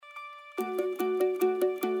Welcome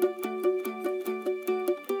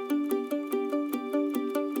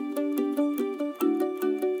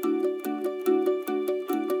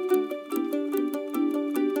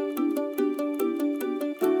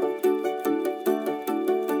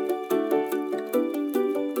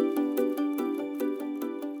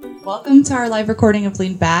to our live recording of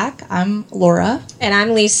Lean Back. I'm Laura. And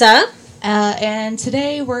I'm Lisa. And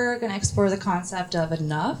today we're going to explore the concept of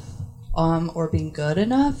enough, or being good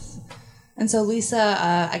enough. And so,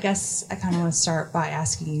 Lisa, I guess I kind of want to start by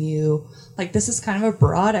asking you, like, this is kind of a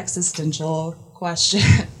broad existential question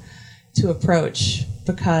to approach,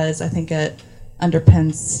 because I think it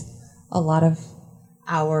underpins a lot of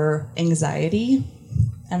our anxiety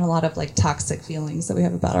and a lot of, like, toxic feelings that we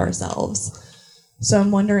have about ourselves. So I'm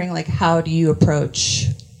wondering, like, how do you approach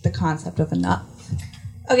the concept of enough?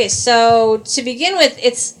 Okay, so to begin with,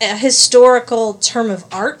 it's a historical term of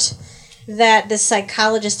art that the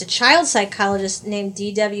psychologist, a child psychologist named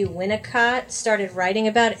D.W. Winnicott, started writing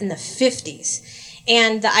about in the 50s.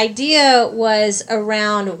 And the idea was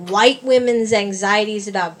around white women's anxieties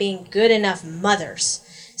about being good enough mothers.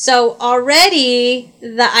 So already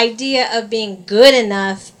the idea of being good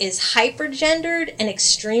enough is hypergendered and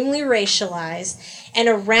extremely racialized and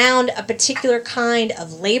around a particular kind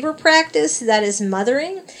of labor practice that is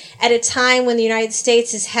mothering at a time when the United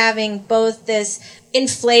States is having both this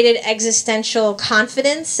inflated existential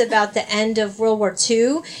confidence about the end of World War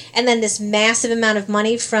II and then this massive amount of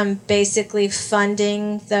money from basically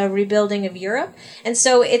funding the rebuilding of Europe. And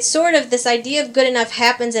so it's sort of this idea of good enough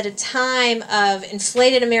happens at a time of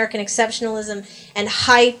inflated American exceptionalism and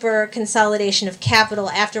hyper consolidation of capital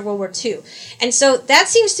after World War II. And so that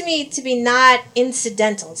seems to me to be not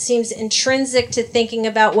incidental. It seems intrinsic to thinking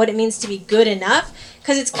about what it means to be good enough,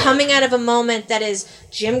 because it's coming out of a moment that is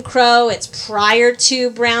Jim Crow, it's prior to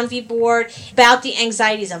Brown v. Board, about the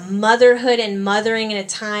anxieties of motherhood and mothering in a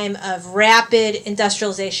time of rapid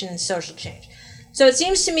industrialization and social change. So it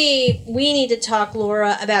seems to me we need to talk,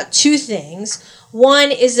 Laura, about two things.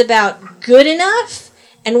 One is about good enough,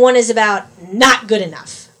 and one is about not good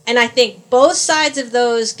enough. And I think both sides of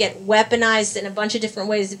those get weaponized in a bunch of different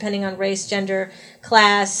ways depending on race, gender,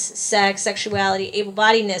 class, sex, sexuality,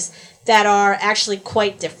 able-bodiedness, that are actually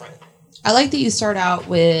quite different. I like that you start out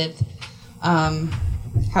with how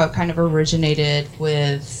it kind of originated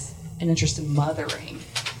with an interest in mothering.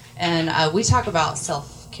 And we talk about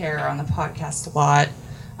self-care on the podcast a lot.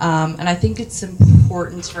 And I think it's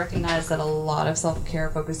important to recognize that a lot of self-care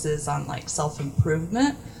focuses on, like,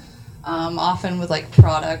 self-improvement, often with, like,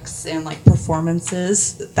 products and, like,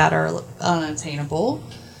 performances that are unattainable.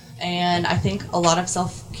 And I think a lot of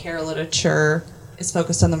self-care literature is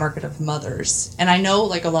focused on the market of mothers. And I know,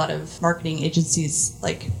 like, a lot of marketing agencies,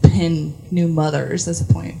 like, pin new mothers as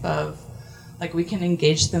a point of, like, we can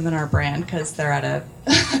engage them in our brand because they're at a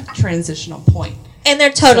transitional point. And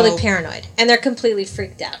they're totally paranoid. And they're completely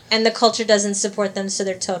freaked out. And the culture doesn't support them, so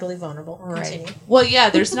they're totally vulnerable. Right. Continue. Well,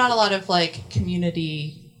 yeah, there's not a lot of, like,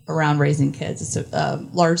 community around raising kids. It's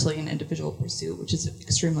largely an individual pursuit, which is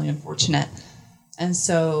extremely unfortunate. And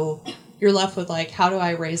so you're left with, like, how do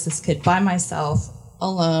I raise this kid by myself,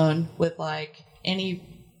 alone, with, like,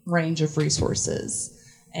 any range of resources?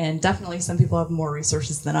 And definitely some people have more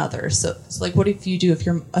resources than others. So like, what if you do if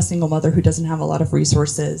you're a single mother who doesn't have a lot of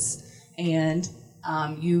resources and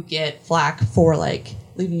you get flack for, like,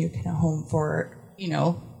 leaving your kid at home for, you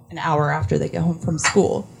know, an hour after they get home from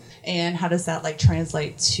school? And how does that, like,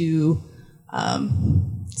 translate to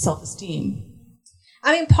self-esteem?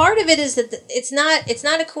 I mean, part of it is that it's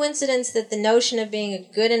not a coincidence that the notion of being a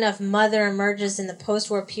good enough mother emerges in the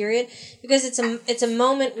post-war period, because it's a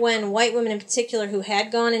moment when white women in particular who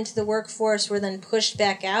had gone into the workforce were then pushed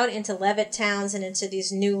back out into Levitt towns and into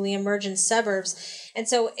these newly emergent suburbs. And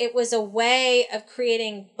so it was a way of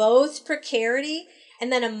creating both precarity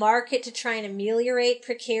and then a market to try and ameliorate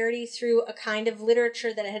precarity through a kind of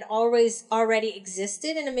literature that had already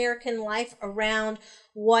existed in American life around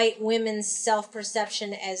white women's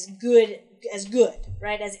self-perception as good,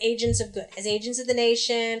 right? As agents of good, as agents of the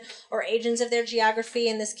nation, or agents of their geography,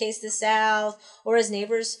 in this case the South, or as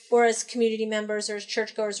neighbors, or as community members, or as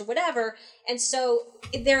churchgoers, or whatever. And so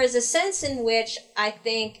there is a sense in which I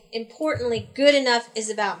think, importantly, good enough is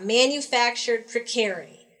about manufactured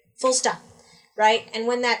precarity. Full stop. Right? And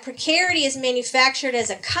when that precarity is manufactured as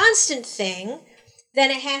a constant thing, then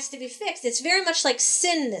it has to be fixed. It's very much like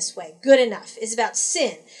sin this way. Good enough is about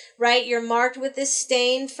sin, right? You're marked with this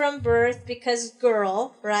stain from birth because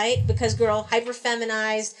girl, right? Because girl,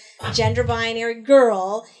 hyper-feminized, gender-binary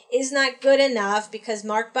girl is not good enough because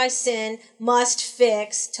marked by sin, must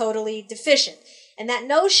fix, totally deficient. And that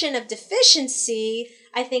notion of deficiency,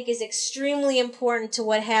 I think, is extremely important to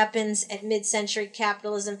what happens at mid-century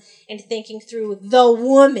capitalism and thinking through the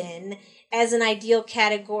woman as an ideal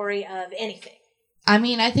category of anything. I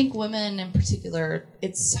mean, I think women in particular,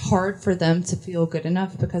 it's hard for them to feel good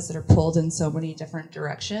enough because they're pulled in so many different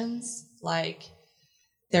directions. Like,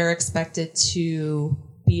 they're expected to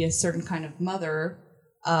be a certain kind of mother,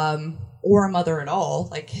 or a mother at all.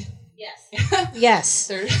 Like, yes.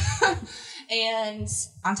 Yes. And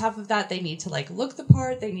on top of that, they need to, like, look the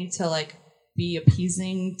part. They need to, like, be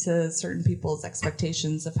appeasing to certain people's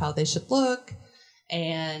expectations of how they should look.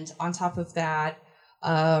 And on top of that,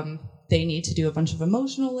 they need to do a bunch of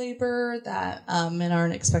emotional labor that men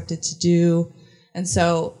aren't expected to do. And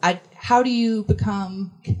so how do you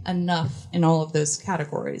become enough in all of those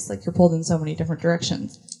categories? Like, you're pulled in so many different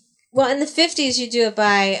directions. Well, in the 50s, you do it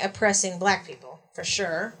by oppressing black people, for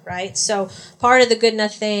sure, right? So part of the good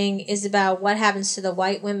enough thing is about what happens to the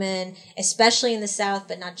white women, especially in the South,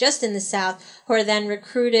 but not just in the South, who are then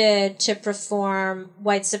recruited to perform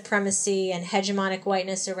white supremacy and hegemonic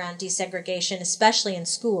whiteness around desegregation, especially in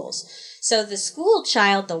schools. So the school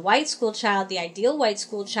child, the white school child, the ideal white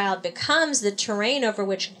school child becomes the terrain over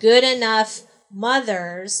which good enough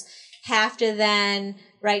mothers have to then,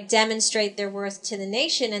 right, demonstrate their worth to the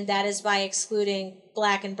nation, and that is by excluding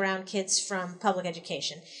black and brown kids from public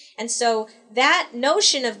education. And so that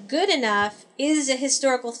notion of good enough is a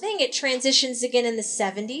historical thing. It transitions again in the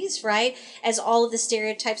 70s, right, as all of the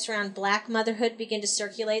stereotypes around black motherhood begin to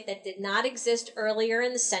circulate that did not exist earlier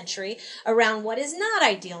in the century around what is not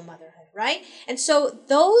ideal motherhood, right? And so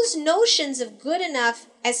those notions of good enough,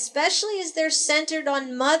 especially as they're centered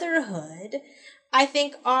on motherhood, I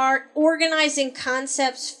think are organizing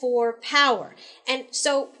concepts for power. And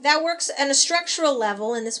so that works on a structural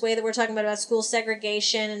level in this way that we're talking about school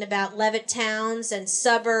segregation and about Levitt towns and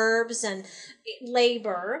suburbs and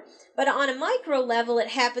labor. But on a micro level, it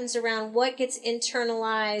happens around what gets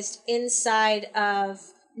internalized inside of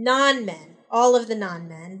non-men, all of the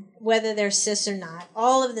non-men, whether they're cis or not,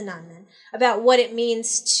 all of the non-men, about what it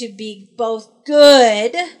means to be both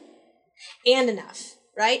good and enough.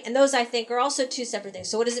 Right? And those, I think, are also two separate things.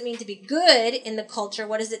 So what does it mean to be good in the culture?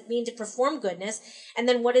 What does it mean to perform goodness? And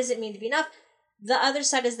then what does it mean to be enough? The other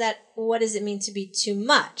side is that, what does it mean to be too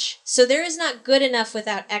much? So there is not good enough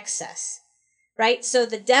without excess, right? So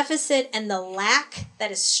the deficit and the lack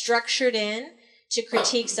that is structured in to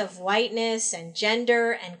critiques of whiteness and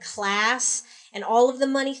gender and class and all of the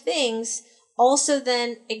money things also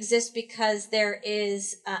then exist because there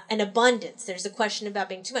is an abundance. There's a question about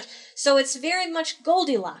being too much. So it's very much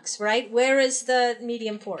Goldilocks, right? Where is the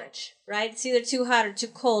medium porridge, right? It's either too hot or too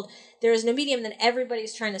cold. There is no medium, then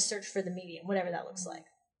everybody's trying to search for the medium, whatever that looks like.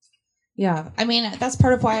 Yeah, I mean, that's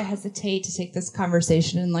part of why I hesitate to take this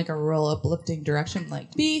conversation in like a real uplifting direction.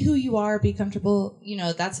 Like, be who you are, be comfortable. You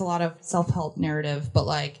know, that's a lot of self-help narrative. But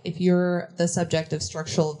like, if you're the subject of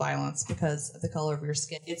structural violence because of the color of your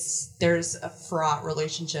skin, there's a fraught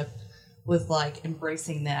relationship with like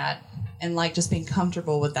embracing that and like just being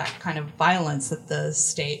comfortable with that kind of violence that the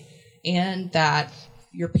state and that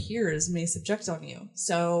your peers may subject on you.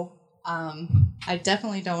 So I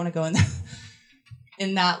definitely don't want to go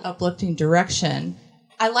in that uplifting direction.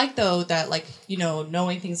 I like, though, that, like, you know,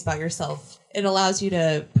 knowing things about yourself, it allows you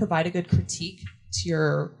to provide a good critique to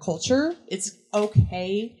your culture. It's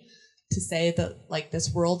okay to say that, like,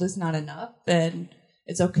 this world is not enough, and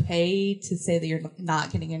it's okay to say that you're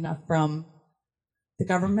not getting enough from the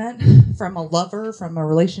government, from a lover, from a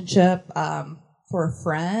relationship, for a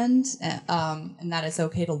friend, and that it's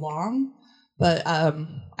okay to long. But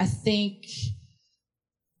I think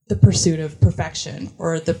the pursuit of perfection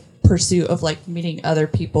or the pursuit of like meeting other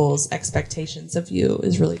people's expectations of you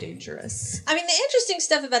is really dangerous. I mean, the interesting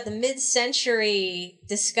stuff about the mid-century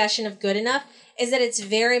discussion of good enough is that it's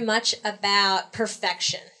very much about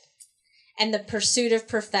perfection and the pursuit of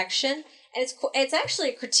perfection. And it's actually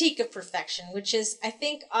a critique of perfection, which is, I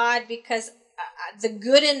think, odd because the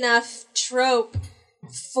good enough trope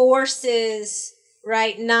forces,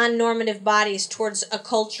 right, non-normative bodies towards a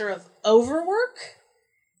culture of overwork.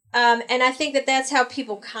 And I think that that's how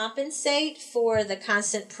people compensate for the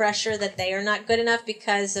constant pressure that they are not good enough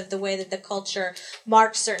because of the way that the culture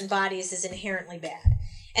marks certain bodies as inherently bad.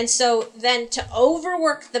 And so then to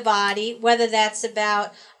overwork the body, whether that's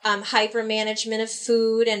about hyper-management of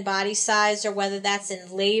food and body size, or whether that's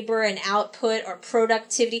in labor and output or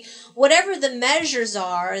productivity, whatever the measures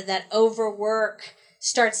are that overwork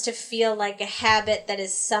starts to feel like a habit that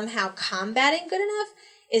is somehow combating good enough,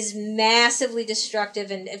 is massively destructive,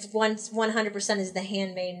 and if 100% is the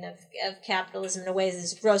handmaiden of capitalism in a way that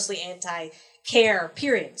is grossly care,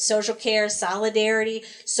 period. Social care, solidarity,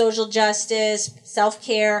 social justice,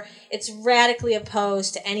 self-care. It's radically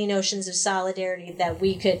opposed to any notions of solidarity that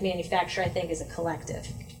we could manufacture, I think, as a collective.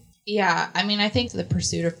 Yeah, I mean, I think the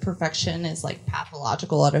pursuit of perfection is like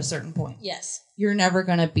pathological at a certain point. Yes. You're never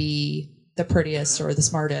going to be the prettiest or the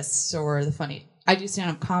smartest or the funny. I do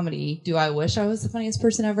stand-up comedy. Do I wish I was the funniest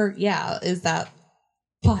person ever? Yeah. Is that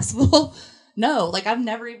possible? No. Like, I've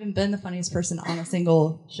never even been the funniest person on a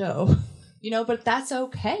single show, but that's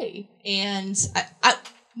okay. And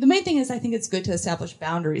the main thing is I think it's good to establish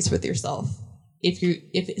boundaries with yourself.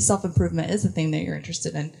 If self-improvement is the thing that you're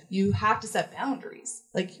interested in, you have to set boundaries.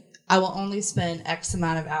 Like, I will only spend X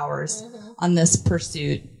amount of hours on this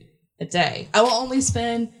pursuit a day. I will only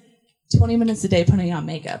spend 20 minutes a day putting on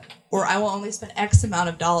makeup. Or I will only spend X amount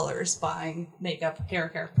of dollars buying makeup, hair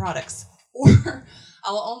care products. Or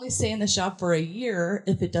I will only stay in the shop for a year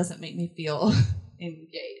if it doesn't make me feel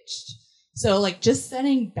engaged. So, like, just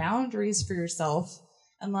setting boundaries for yourself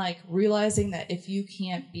and, like, realizing that if you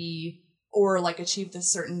can't be or, like, achieve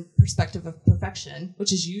this certain perspective of perfection,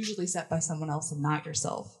 which is usually set by someone else and not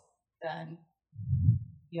yourself, then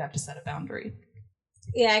you have to set a boundary.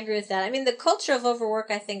 Yeah, I agree with that. I mean, the culture of overwork,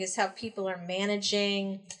 I think, is how people are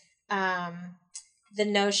managing the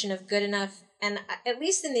notion of good enough. And at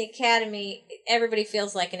least in the academy, everybody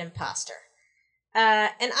feels like an imposter.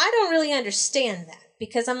 And I don't really understand that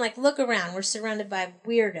because I'm like, look around. We're surrounded by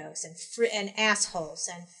weirdos and assholes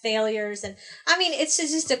and failures. And I mean, it's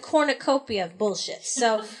just a cornucopia of bullshit.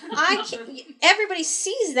 So everybody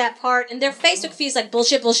sees that part and their Facebook feed is like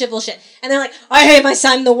bullshit, bullshit, bullshit. And they're like, I hate my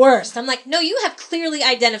son the worst. I'm like, no, you have clearly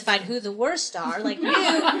identified who the worst are. Like, you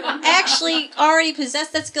actually already possess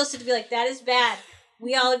that skill set to be like, that is bad.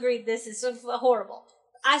 We all agreed this is so horrible.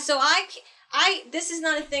 This is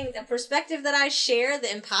not a perspective that I share,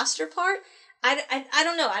 the imposter part. I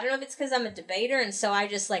don't know. I don't know if it's because I'm a debater and so I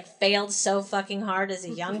just like failed so fucking hard as a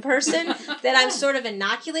young person that I'm sort of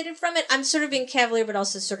inoculated from it. I'm sort of being cavalier, but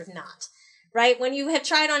also sort of not. Right? When you have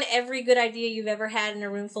tried on every good idea you've ever had in a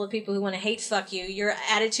room full of people who want to hate fuck you, your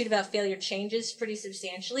attitude about failure changes pretty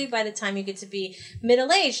substantially by the time you get to be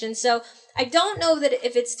middle-aged. And so I don't know that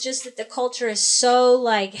if it's just that the culture is so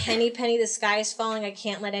like henny penny, the sky is falling, I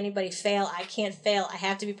can't let anybody fail, I can't fail, I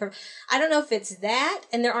have to be perfect. I don't know if it's that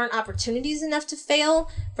and there aren't opportunities enough to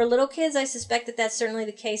fail. For little kids, I suspect that that's certainly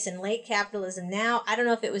the case in late capitalism now. I don't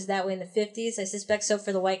know if it was that way in the 50s. I suspect so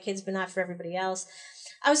for the white kids, but not for everybody else.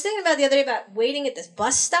 I was thinking about the other day about waiting at this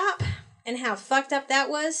bus stop and how fucked up that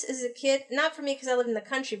was as a kid. Not for me because I lived in the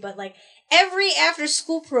country, but like every after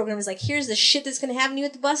school program is like, here's the shit that's going to happen to you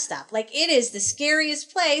at the bus stop. Like it is the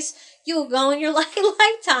scariest place you will go in your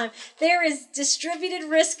lifetime. There is distributed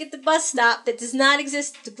risk at the bus stop that does not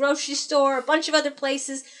exist at the grocery store, a bunch of other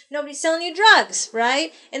places. Nobody's selling you drugs,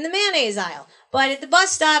 right? In the mayonnaise aisle. But at the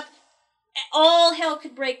bus stop, all hell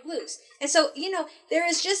could break loose. And so, there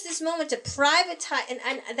is just this moment to privatize,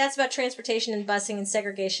 and that's about transportation and busing and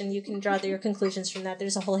segregation. You can draw your conclusions from that.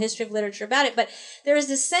 There's a whole history of literature about it. But there is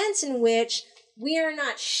this sense in which we are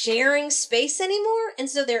not sharing space anymore, and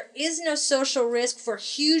so there is no social risk for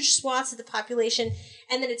huge swaths of the population,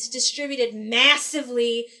 and then it's distributed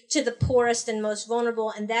massively to the poorest and most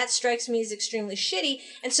vulnerable, and that strikes me as extremely shitty.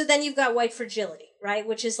 And so then you've got white fragility, right,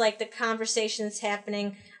 which is like the conversation that's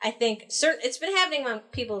happening, I think, it's been happening among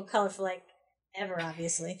people of color for like ever,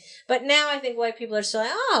 obviously. But now I think white people are still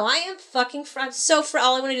like, oh, I am fucking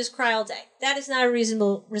all I want to do is cry all day. That is not a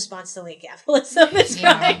reasonable response to late capitalism. It's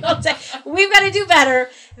crying all day. We've got to do better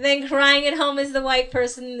than crying at home as the white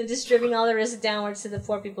person and distributing all the risk downwards to the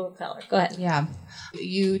poor people of color. Go ahead. Yeah.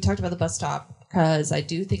 You talked about the bus stop because I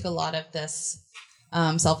do think a lot of this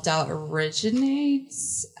self-doubt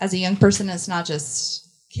originates as a young person. It's not just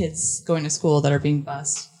kids going to school that are being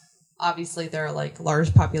bused. Obviously, there are like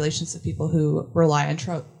large populations of people who rely on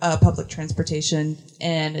public transportation,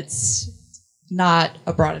 and it's not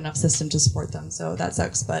a broad enough system to support them. So that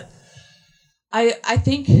sucks. But I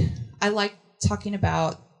think I like talking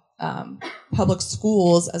about public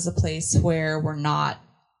schools as a place where we're not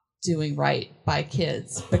doing right by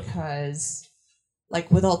kids because, like,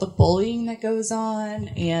 with all the bullying that goes on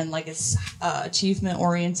and like it's achievement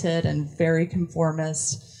oriented and very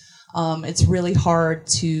conformist. It's really hard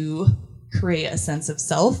to create a sense of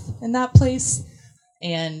self in that place.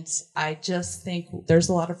 And I just think there's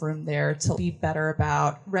a lot of room there to be better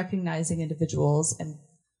about recognizing individuals and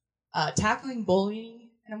tackling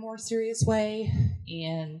bullying in a more serious way.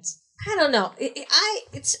 And I don't know.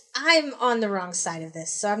 I'm on the wrong side of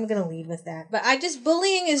this, so I'm going to lead with that. But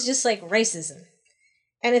bullying is just like racism.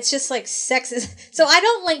 And it's just like sexism. So I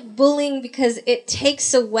don't like bullying because it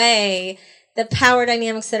takes away the power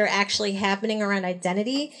dynamics that are actually happening around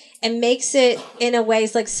identity and makes it in a way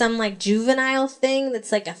like some like juvenile thing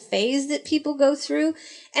that's like a phase that people go through.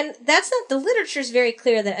 And that's not, the literature is very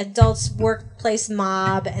clear that adults workplace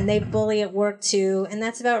mob and they bully at work too. And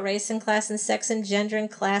that's about race and class and sex and gender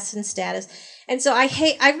and class and status. And so I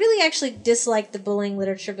really actually dislike the bullying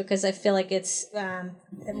literature because I feel like it's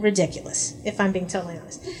ridiculous, if I'm being totally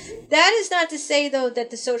honest. That is not to say, though,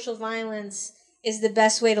 that the social violence is the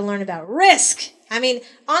best way to learn about risk. I mean,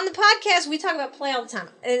 on the podcast, we talk about play all the time.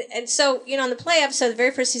 And so, on the play episode, the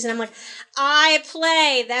very first season, I'm like, I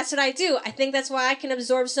play. That's what I do. I think that's why I can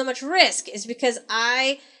absorb so much risk, is because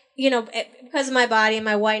because of my body and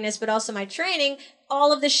my whiteness, but also my training,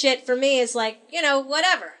 all of the shit for me is like,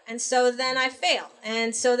 whatever. And so then I fail.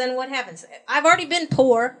 And so then what happens? I've already been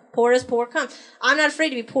poor as poor comes. I'm not afraid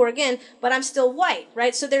to be poor again, but I'm still white,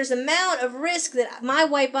 right? So there's an amount of risk that my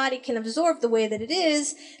white body can absorb the way that it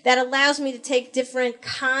is that allows me to take different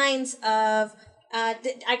kinds of,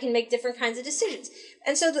 I can make different kinds of decisions.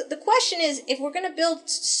 And so the question is, if we're going to build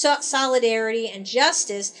solidarity and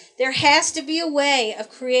justice, there has to be a way of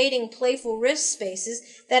creating playful risk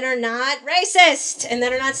spaces that are not racist and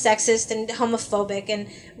that are not sexist and homophobic and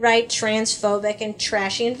transphobic and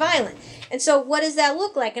trashy and violent. And so what does that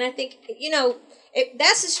look like? And I think,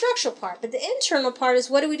 that's the structural part. But the internal part is,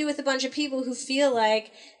 what do we do with a bunch of people who feel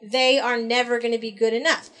like they are never going to be good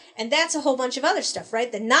enough? And that's a whole bunch of other stuff,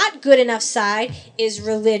 right? The not good enough side is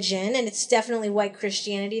religion, and it's definitely white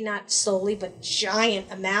Christianity, not solely, but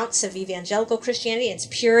giant amounts of evangelical Christianity. It's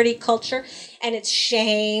purity culture, and it's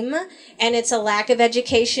shame, and it's a lack of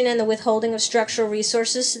education and the withholding of structural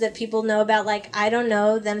resources so that people know about, I don't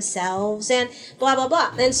know, themselves, and blah, blah,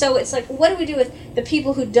 blah. And so it's like, what do we do with the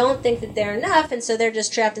people who don't think that they're enough, and so they're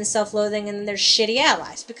just trapped in self-loathing, and they're shitty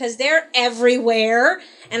allies, because they're everywhere.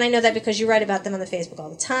 And I know that because you write about them on the Facebook all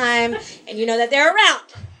the time, and you know that they're around,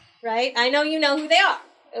 right? I know you know who they are,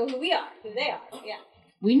 who we are, who they are, yeah.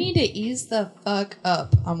 We need to ease the fuck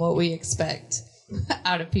up on what we expect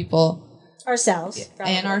out of people. Ourselves.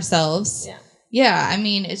 Probably. And ourselves. Yeah. Yeah, I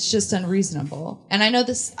mean, it's just unreasonable. And I know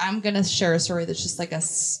this, I'm going to share a story that's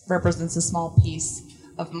just represents a small piece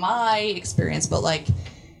of my experience, but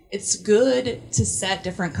it's good to set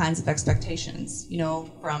different kinds of expectations,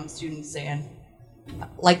 from students and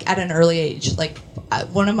at an early age.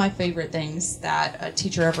 One of my favorite things that a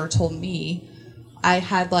teacher ever told me, I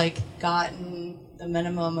had gotten the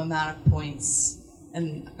minimum amount of points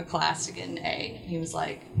in a class to get an A. He was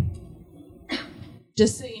like,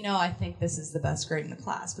 just so you know, I think this is the best grade in the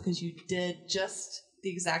class because you did just the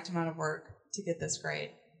exact amount of work to get this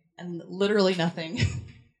grade and literally nothing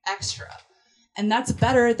extra. And that's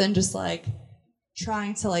better than just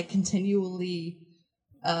trying to continually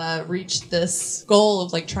reach this goal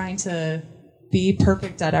of trying to be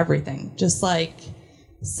perfect at everything. Just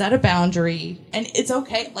set a boundary, and it's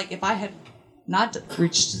okay. If I had not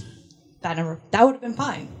reached that number, that would have been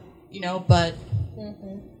fine, but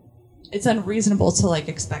it's unreasonable to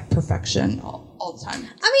expect perfection all the time. I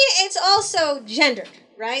mean, it's also gendered,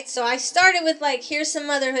 right? So I started with here's some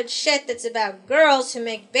motherhood shit that's about girls who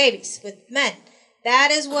make babies with men.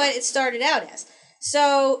 That is what it started out as.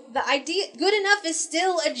 So the idea, good enough, is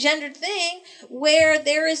still a gendered thing where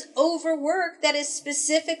there is overwork that is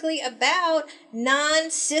specifically about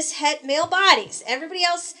non-cis het male bodies. Everybody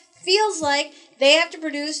else feels like they have to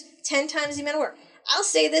produce 10 times the amount of work. I'll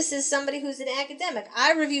say this as somebody who's an academic.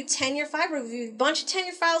 I reviewed a bunch of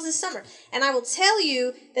tenure files this summer, and I will tell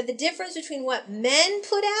you that the difference between what men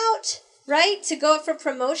put out, right, to go up for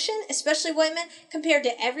promotion, especially white men, compared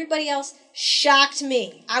to everybody else, shocked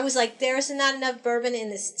me. I was like, there's not enough bourbon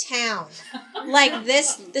in this town.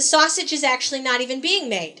 The sausage is actually not even being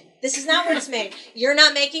made. This is not where it's made. You're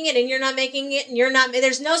not making it, and you're not making it, and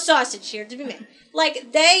there's no sausage here to be made.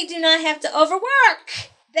 They do not have to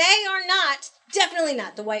overwork. They are not, definitely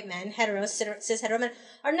not, the white men, cis hetero men,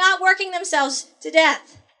 are not working themselves to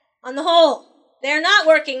death. On the whole, they're not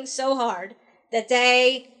working so hard that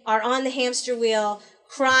they are on the hamster wheel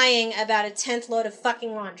crying about a 10th load of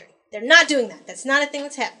fucking laundry. They're not doing that. That's not a thing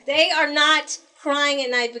that's happening. They are not crying at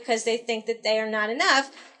night because they think that they are not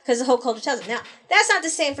enough, because the whole culture tells them. Now, that's not the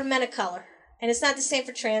same for men of color, and it's not the same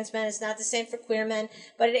for trans men, it's not the same for queer men,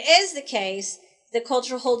 but it is the case the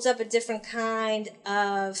culture holds up a different kind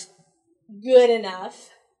of good enough,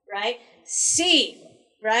 right? C,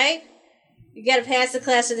 right? You got to pass the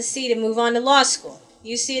class of the C to move on to law school.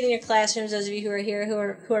 You see it in your classrooms, those of you who are here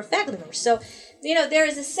who are faculty members. So, there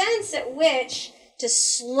is a sense at which to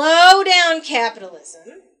slow down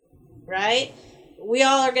capitalism, right, we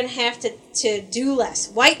all are going to have to do less.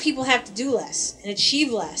 White people have to do less and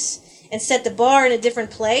achieve less and set the bar in a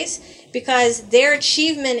different place because their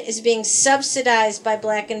achievement is being subsidized by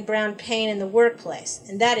black and brown pain in the workplace,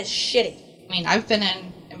 and that is shitty. I mean, I've been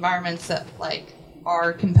in environments that like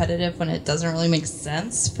are competitive when it doesn't really make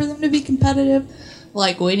sense for them to be competitive,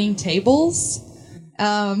 like waiting tables.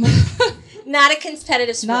 Not a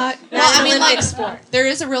competitive sport. Not an Olympic sport. There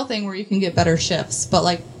is a real thing where you can get better shifts, but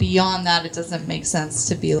like beyond that, it doesn't make sense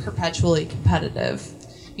to be perpetually competitive.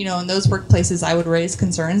 You know, in those workplaces, I would raise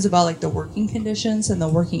concerns about like the working conditions and the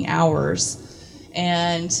working hours.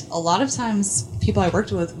 And a lot of times, people I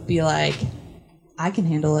worked with would be like, I can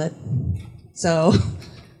handle it. So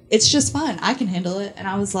it's just fun. I can handle it. And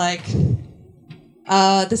I was like,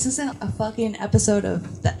 this isn't a fucking episode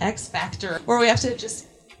of The X Factor where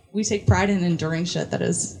we take pride in enduring shit that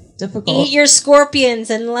is difficult. Eat your scorpions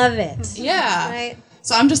and love it. Yeah. Right?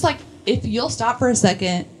 So I'm just like, if you'll stop for a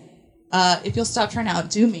second, if you'll stop trying to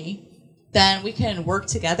outdo me, then we can work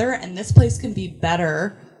together and this place can be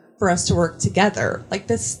better for us to work together. Like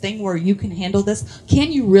this thing where you can handle this.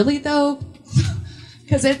 Can you really though?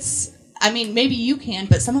 Because maybe you can,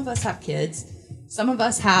 but some of us have kids. Some of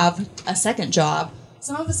us have a second job.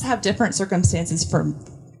 Some of us have different circumstances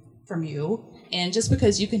from you. And just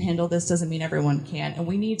because you can handle this doesn't mean everyone can. And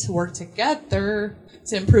we need to work together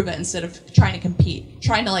to improve it instead of trying to compete,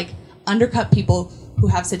 trying to like undercut people who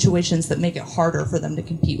have situations that make it harder for them to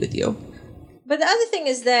compete with you. But the other thing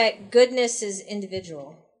is that goodness is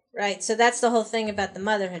individual, right? So that's the whole thing about the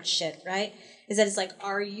motherhood shit, right? Is that it's like,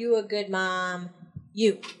 are you a good mom?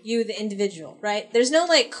 You, the individual, right? There's no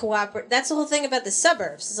like that's the whole thing about the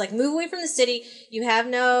suburbs. It's like move away from the city. You have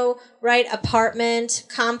no apartment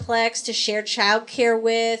complex to share childcare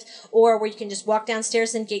with, or where you can just walk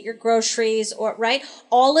downstairs and get your groceries, or right.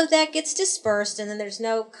 All of that gets dispersed, and then there's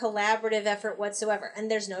no collaborative effort whatsoever, and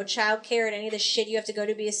there's no childcare at any of the shit you have to go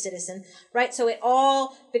to be a citizen, right? So it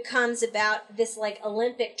all becomes about this like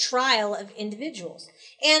Olympic trial of individuals.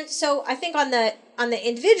 And so I think on the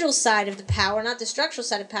individual side of the power, not the structural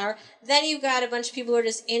side of power, then you've got a bunch of people who are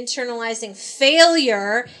just internalizing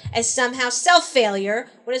failure as somehow self-failure,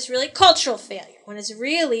 when it's really cultural failure, when it's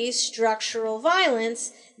really structural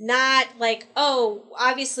violence, not like, oh,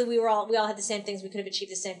 obviously we all had the same things, we could have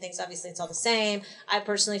achieved the same things, obviously it's all the same, I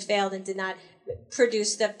personally failed and did not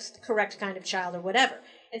produce the correct kind of child or whatever.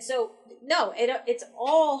 And so, no, it's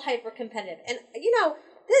all hyper-competitive. And,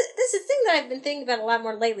 this is a thing that I've been thinking about a lot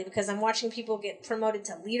more lately because I'm watching people get promoted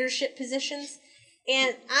to leadership positions.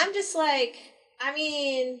 And I'm just like,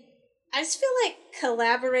 I just feel like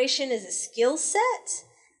collaboration is a skill set.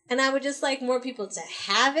 And I would just like more people to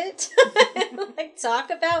have it, like talk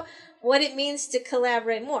about what it means to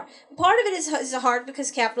collaborate more. Part of it is hard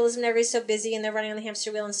because capitalism and everybody's so busy and they're running on the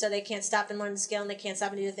hamster wheel and so they can't stop and learn the skill and they can't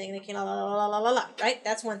stop and do the thing and they can't right?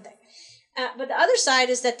 That's one thing. But the other side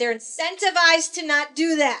is that they're incentivized to not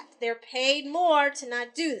do that. They're paid more to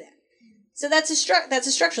not do that. So that's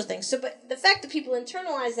a structural thing. So, but the fact that people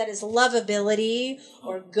internalize that as lovability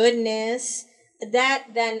or goodness, that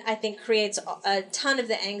then I think creates a ton of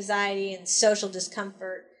the anxiety and social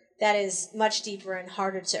discomfort that is much deeper and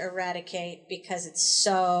harder to eradicate because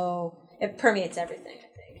it permeates everything.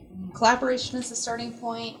 Collaboration is the starting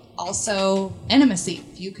point. Also, intimacy.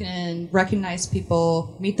 If you can recognize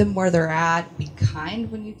people, meet them where they're at, be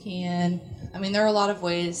kind when you can. There are a lot of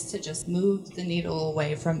ways to just move the needle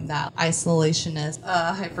away from that isolationist,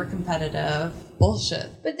 hyper-competitive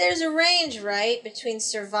bullshit. But there's a range, right, between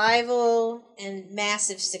survival and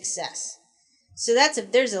massive success. So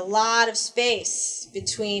there's a lot of space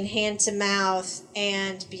between hand-to-mouth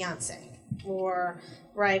and Beyonce, or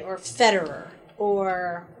Federer,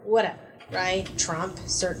 or whatever, right? Trump,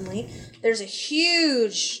 certainly. There's a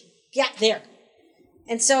huge gap there.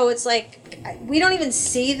 And so it's like, we don't even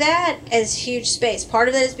see that as huge space. Part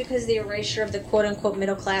of that is because of the erasure of the quote-unquote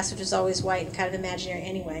middle class, which is always white and kind of imaginary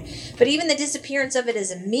anyway. But even the disappearance of it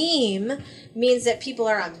as a meme means that people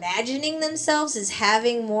are imagining themselves as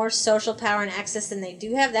having more social power and access than they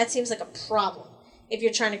do have. That seems like a problem if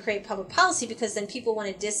you're trying to create public policy, because then people want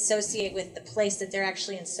to dissociate with the place that they're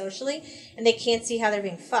actually in socially, and they can't see how they're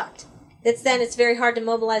being fucked. It's very hard to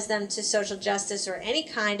mobilize them to social justice or any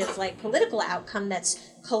kind of like political outcome that's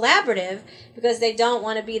collaborative, because they don't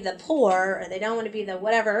want to be the poor or they don't want to be the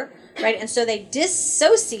whatever, right? And so they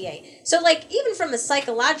dissociate. So like even from a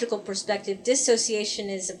psychological perspective, dissociation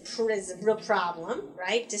is a real problem,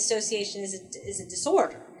 right? Dissociation is a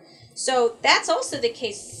disorder. So that's also the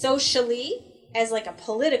case socially as like a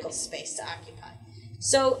political space to occupy.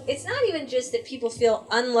 So it's not even just that people feel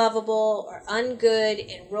unlovable or ungood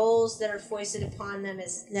in roles that are foisted upon them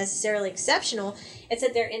as necessarily exceptional. It's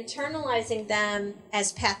that they're internalizing them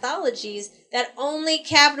as pathologies that only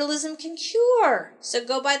capitalism can cure. So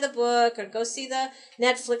go buy the book or go see the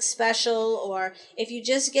Netflix special, or if you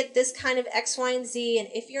just get this kind of X, Y, and Z, and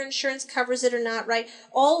if your insurance covers it or not, right?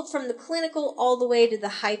 All from the clinical all the way to the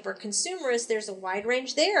hyper-consumerist, there's a wide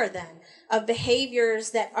range there then of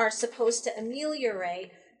behaviors that are supposed to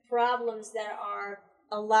ameliorate problems that are,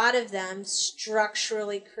 a lot of them,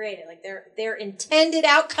 structurally created. Like they're intended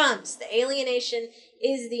outcomes. The alienation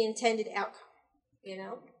is the intended outcome, you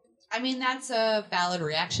know? I mean, that's a valid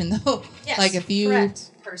reaction, though. Yes, like, if you correct.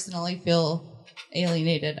 personally feel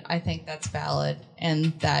alienated, I think that's valid,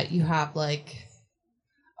 and that you have, like,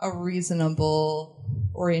 a reasonable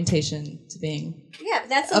orientation to being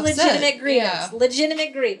that's a upset. legitimate grievance. Yeah.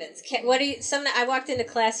 Legitimate grievance. I walked into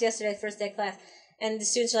class yesterday, first day of class, and the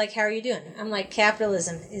students are like, how are you doing? I'm like,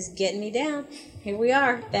 capitalism is getting me down. Here we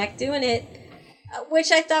are, back doing it.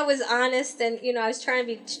 Which I thought was honest, and, you know, I was trying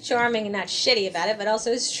to be charming and not shitty about it, but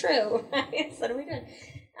also it's true. So what are we doing?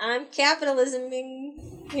 I'm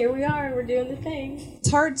capitalisming. Here we are, we're doing the thing.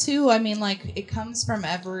 It's hard, too. I mean, like, it comes from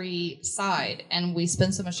every side, and we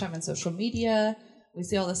spend so much time on social media. We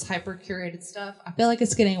see all this hyper-curated stuff. I feel like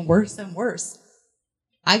it's getting worse and worse.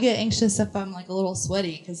 I get anxious if I'm, like, a little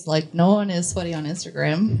sweaty, because, like, no one is sweaty on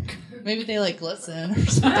Instagram. Maybe they, like, glisten or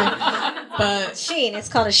something. But Sheen. It's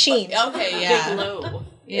called a sheen. Okay, yeah. The glow.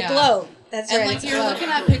 Yeah. The glow. That's and right. like you're looking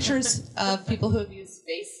at pictures of people who have used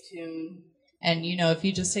Facetune, and you know, if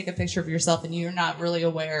you just take a picture of yourself and you're not really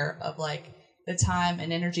aware of like the time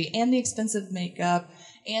and energy and the expensive makeup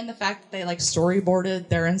and the fact that they like storyboarded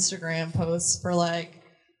their Instagram posts for like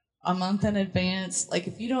a month in advance, like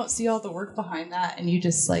if you don't see all the work behind that and you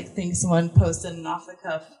just like think someone posted an off the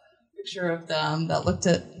cuff picture of them that looked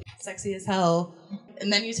at sexy as hell,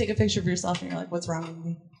 and then you take a picture of yourself and you're like, what's wrong with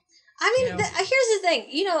me? I mean, You know? here's the thing.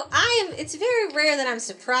 You know, it's very rare that I'm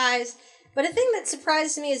surprised, but a thing that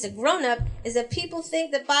surprises me as a grown-up is that people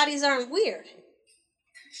think that bodies aren't weird.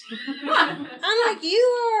 I'm like,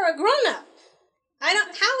 you are a grown-up. How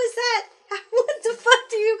is that? What the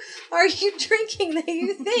fuck are you drinking that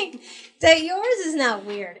you think that yours is not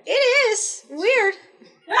weird? It is weird.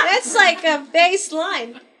 That's like a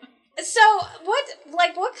baseline. So what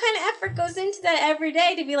kind of effort goes into that every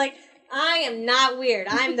day to be like, I am not weird.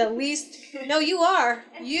 I'm the least. No, you are.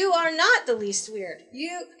 You are not the least weird.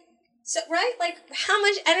 Right? Like, how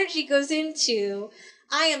much energy goes into,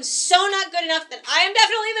 I am so not good enough that I am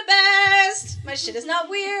definitely the best. My shit is not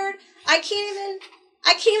weird. I can't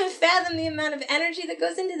even fathom the amount of energy that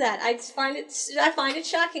goes into that. I find it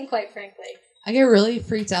shocking, quite frankly. I get really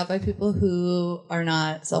freaked out by people who are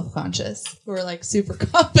not self-conscious, who are like super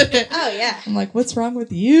confident. Oh, yeah. I'm like, what's wrong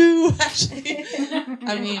with you? Actually,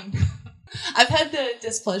 I mean, I've had the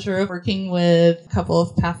displeasure of working with a couple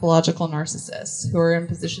of pathological narcissists who are in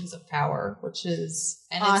positions of power, which is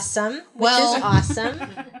awesome. Awesome.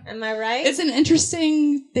 Am I right? It's an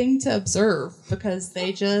interesting thing to observe because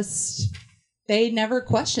they never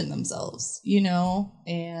question themselves, you know,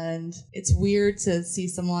 and it's weird to see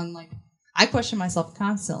someone like, I question myself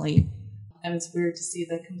constantly, and it's weird to see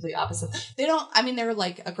the complete opposite. They're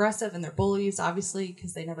like aggressive and they're bullies, obviously,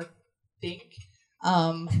 because they never think.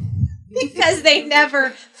 Because they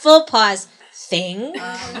never, full pause, thing.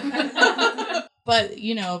 But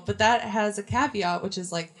that has a caveat, which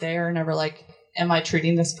is like, they're never like, am I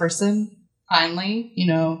treating this person kindly? You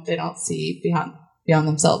know, they don't see beyond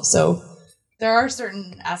themselves. So there are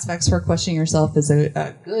certain aspects where questioning yourself is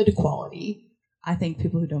a good quality. I think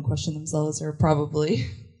people who don't question themselves are probably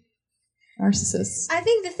narcissists. I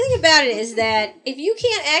think the thing about it is that if you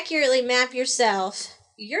can't accurately map yourself,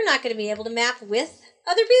 you're not going to be able to map with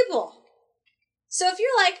other people. So if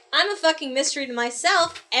you're like, I'm a fucking mystery to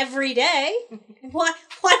myself every day, why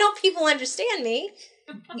don't people understand me?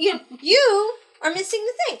 You are missing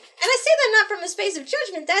the thing. And I say that not from a space of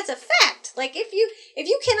judgment, that's a fact. Like if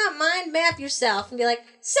you cannot mind map yourself and be like,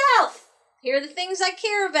 self, here are the things I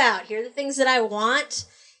care about. Here are the things that I want.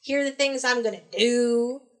 Here are the things I'm going to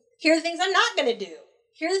do. Here are the things I'm not going to do.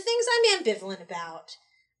 Here are the things I'm ambivalent about.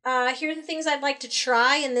 Here are the things I'd like to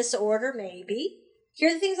try in this order, maybe. Here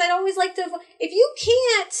are the things I'd always like to avoid. If you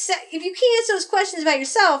can't answer those questions about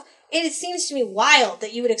yourself, it seems to me wild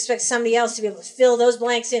that you would expect somebody else to be able to fill those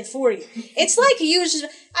blanks in for you. It's like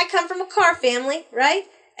I come from a car family, right?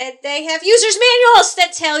 And they have user's manuals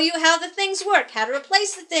that tell you how the things work, how to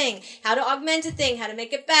replace the thing, how to augment a thing, how to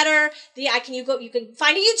make it better. You can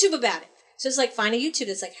find a YouTube about it. So it's like find a YouTube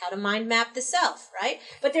that's like how to mind map the self, right?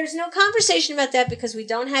 But there's no conversation about that because we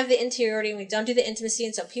don't have the interiority and we don't do the intimacy,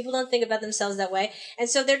 and so people don't think about themselves that way. And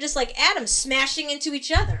so they're just like atoms smashing into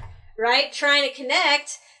each other, right? Trying to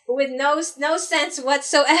connect, but with no sense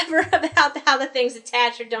whatsoever about how the things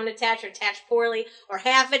attach or don't attach, or attach poorly, or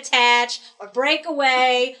half attach, or break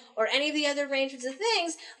away, or any of the other arrangements of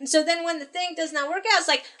things. And so then when the thing does not work out, it's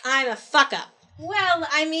like, I'm a fuck up. Well,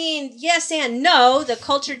 I mean, yes and no. The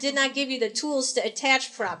culture did not give you the tools to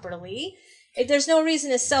attach properly. There's no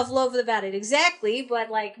reason to self-loathe about it exactly, but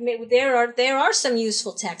like there are some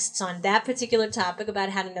useful texts on that particular topic about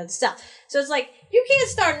how to know the stuff. So it's like you can't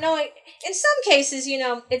start knowing. In some cases,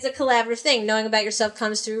 it's a collaborative thing. Knowing about yourself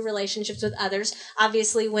comes through relationships with others.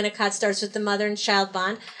 Obviously, Winnicott starts with the mother and child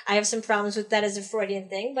bond. I have some problems with that as a Freudian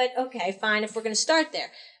thing, but okay, fine if we're going to start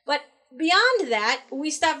there. But beyond that,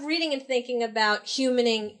 we stop reading and thinking about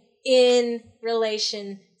humaning in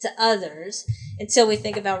relation to others until we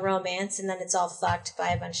think about romance, and then it's all fucked by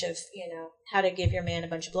a bunch of, how to give your man a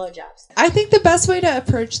bunch of blowjobs. I think the best way to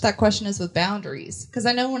approach that question is with boundaries. Because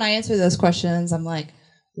I know when I answer those questions, I'm like,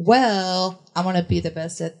 well, I want to be the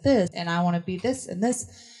best at this, and I want to be this and this.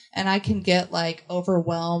 And I can get like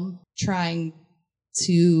overwhelmed trying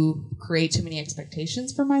to create too many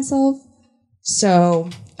expectations for myself. So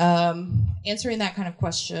answering that kind of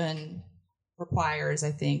question requires,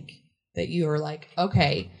 I think, that you are like,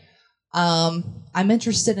 okay, I'm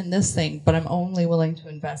interested in this thing, but I'm only willing to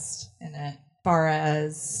invest in it as far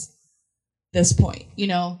as this point,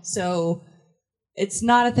 So it's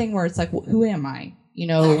not a thing where it's like, well, who am I?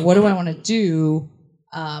 What do I want to do?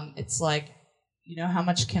 It's like, how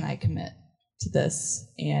much can I commit to this?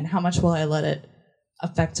 And how much will I let it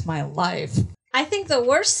affect my life? I think the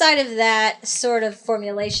worst side of that sort of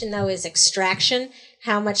formulation, though, is extraction.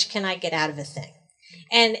 How much can I get out of a thing?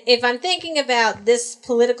 And if I'm thinking about this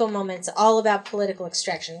political moment, it's all about political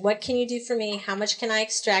extraction. What can you do for me? How much can I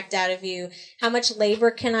extract out of you? How much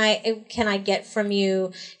labor can I get from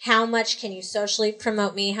you? How much can you socially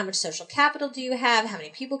promote me? How much social capital do you have? How many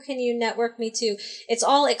people can you network me to? It's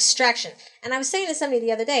all extraction. And I was saying to somebody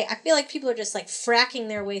the other day, I feel like people are just like fracking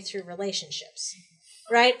their way through relationships,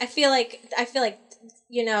 right? I feel like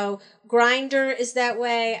Grindr is that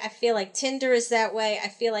way. I feel like Tinder is that way. I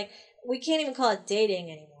feel like we can't even call it dating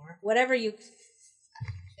anymore.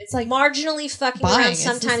 It's like marginally fucking around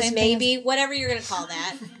sometimes, maybe, whatever you're going to call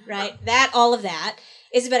that, right? All of that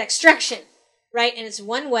is about extraction, right? And it's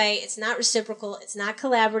one way. It's not reciprocal. It's not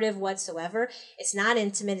collaborative whatsoever. It's not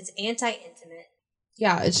intimate. It's anti-intimate.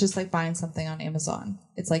 Yeah, it's just like buying something on Amazon.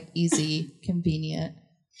 It's like easy, convenient.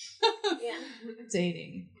 Yeah.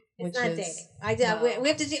 Dating. It's not dating. We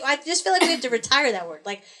have to do. I just feel like we have to retire that word.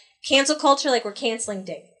 Like cancel culture, like we're canceling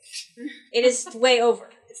dating. It is way over.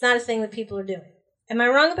 It's not a thing that people are doing. Am I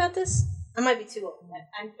wrong about this? I might be too old.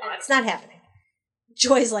 It's not happening.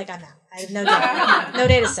 Joy's like, I'm out. I have no data. No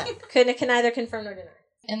data set. Can neither confirm nor deny.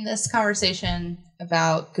 In this conversation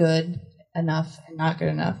about good enough and not good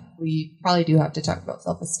enough, we probably do have to talk about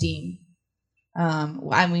self-esteem.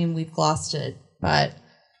 We've glossed it, but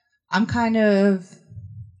I'm kind of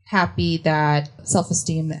happy that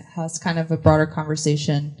self-esteem has kind of a broader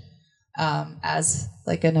conversation as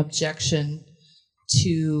like an objection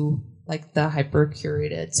to like the hyper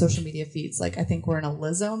curated social media feeds. Like I think we're in a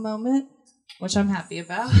Lizzo moment, which I'm happy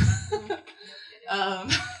about.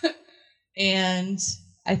 And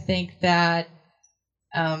I think that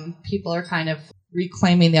people are kind of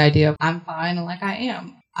reclaiming the idea of I'm fine like I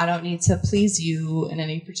am. I don't need to please you in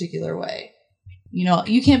any particular way.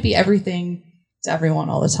 You can't be everything to everyone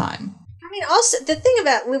all the time. I mean, also, the thing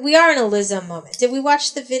about, we are in a Lizzo moment. Did we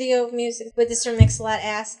watch the video of music with this or Mix-a-Lot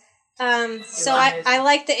ass? So I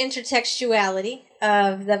like the intertextuality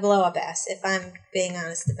of the blow-up ass, if I'm being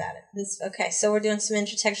honest about it. Okay, so we're doing some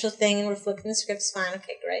intertextual thing and we're flipping the scripts, fine,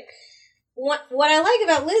 okay, great. What I like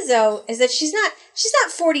about Lizzo is that she's not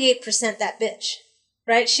 48% that bitch,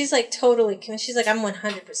 right? She's like totally, she's like, I'm 100%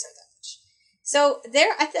 that bitch. So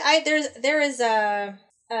there is a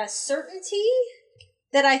certainty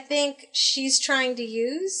that I think she's trying to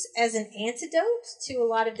use as an antidote to a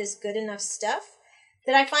lot of this good enough stuff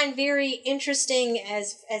that I find very interesting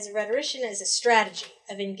as a rhetorician, as a strategy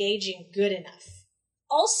of engaging good enough.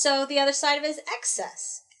 Also, the other side of it is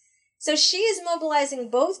excess. So she is mobilizing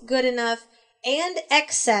both good enough and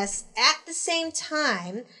excess at the same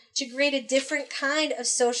time to create a different kind of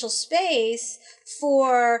social space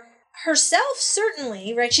for herself,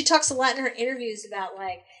 certainly, right? She talks a lot in her interviews about,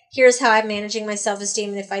 like, here's how I'm managing my self-esteem,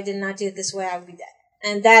 and if I did not do it this way, I would be dead.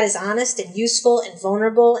 And that is honest and useful and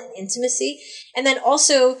vulnerable and intimacy. And then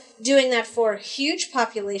also doing that for huge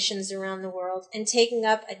populations around the world and taking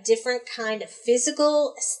up a different kind of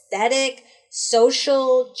physical, aesthetic,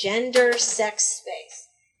 social, gender, sex space.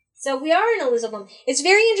 So we are in a Lizzo moment. It's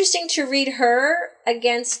very interesting to read her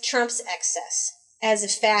against Trump's excess as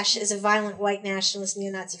a violent white nationalist,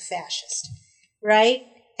 neo-Nazi fascist, right?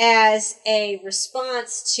 As a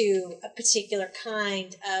response to a particular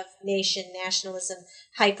kind of nation nationalism,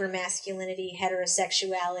 hypermasculinity,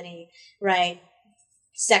 heterosexuality, right?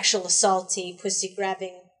 Sexual assaulty,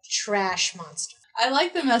 pussy-grabbing trash monster. I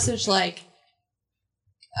like the message, like,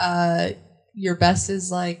 your best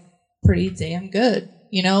is, like, pretty damn good.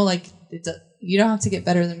 You know, like, you don't have to get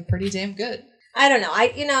better than pretty damn good. I don't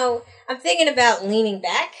know. I'm thinking about leaning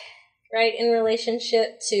back, right, in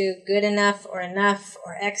relationship to good enough or enough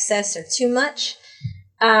or excess or too much.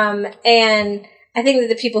 And I think that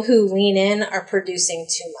the people who lean in are producing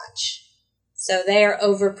too much. So they are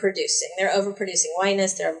overproducing. They're overproducing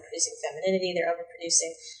whiteness. They're overproducing femininity. They're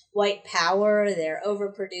overproducing white power. They're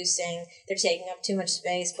overproducing. They're taking up too much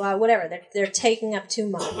space. Blah, whatever. They're taking up too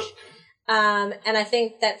much. And I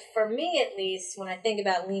think that for me, at least, when I think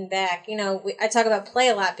about lean back, I talk about play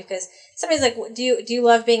a lot because somebody's like, do you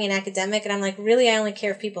love being an academic? And I'm like, really, I only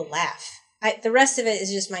care if people laugh. The rest of it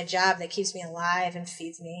is just my job that keeps me alive and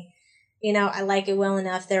feeds me. I like it well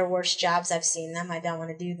enough. There are worse jobs. I've seen them. I don't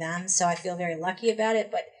want to do them. So I feel very lucky about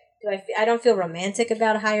it. But I don't feel romantic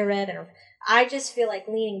about higher ed. And I just feel like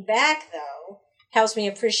leaning back, though, helps me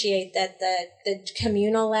appreciate that the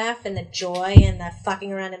communal laugh and the joy and the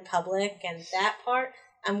fucking around in public and that part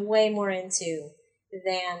I'm way more into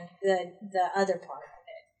than the other part of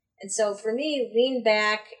it. And so for me, lean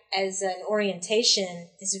back as an orientation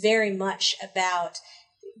is very much about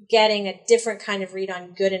getting a different kind of read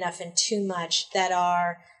on good enough and too much that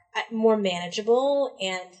are more manageable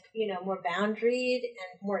and, more boundaried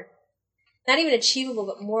and more not even achievable,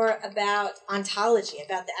 but more about ontology,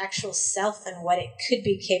 about the actual self and what it could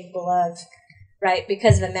be capable of, right?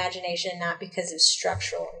 Because of imagination, not because of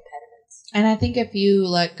structural impediments. And I think if you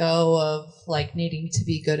let go of, like, needing to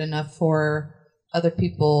be good enough for other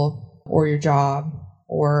people or your job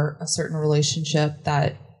or a certain relationship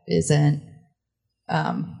that isn't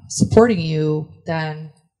supporting you,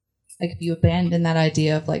 then, like, if you abandon that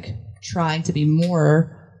idea of, like, trying to be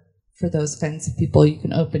more for those kinds of people, you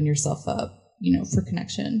can open yourself up, for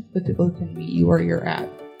connection with people who can meet you where you're at.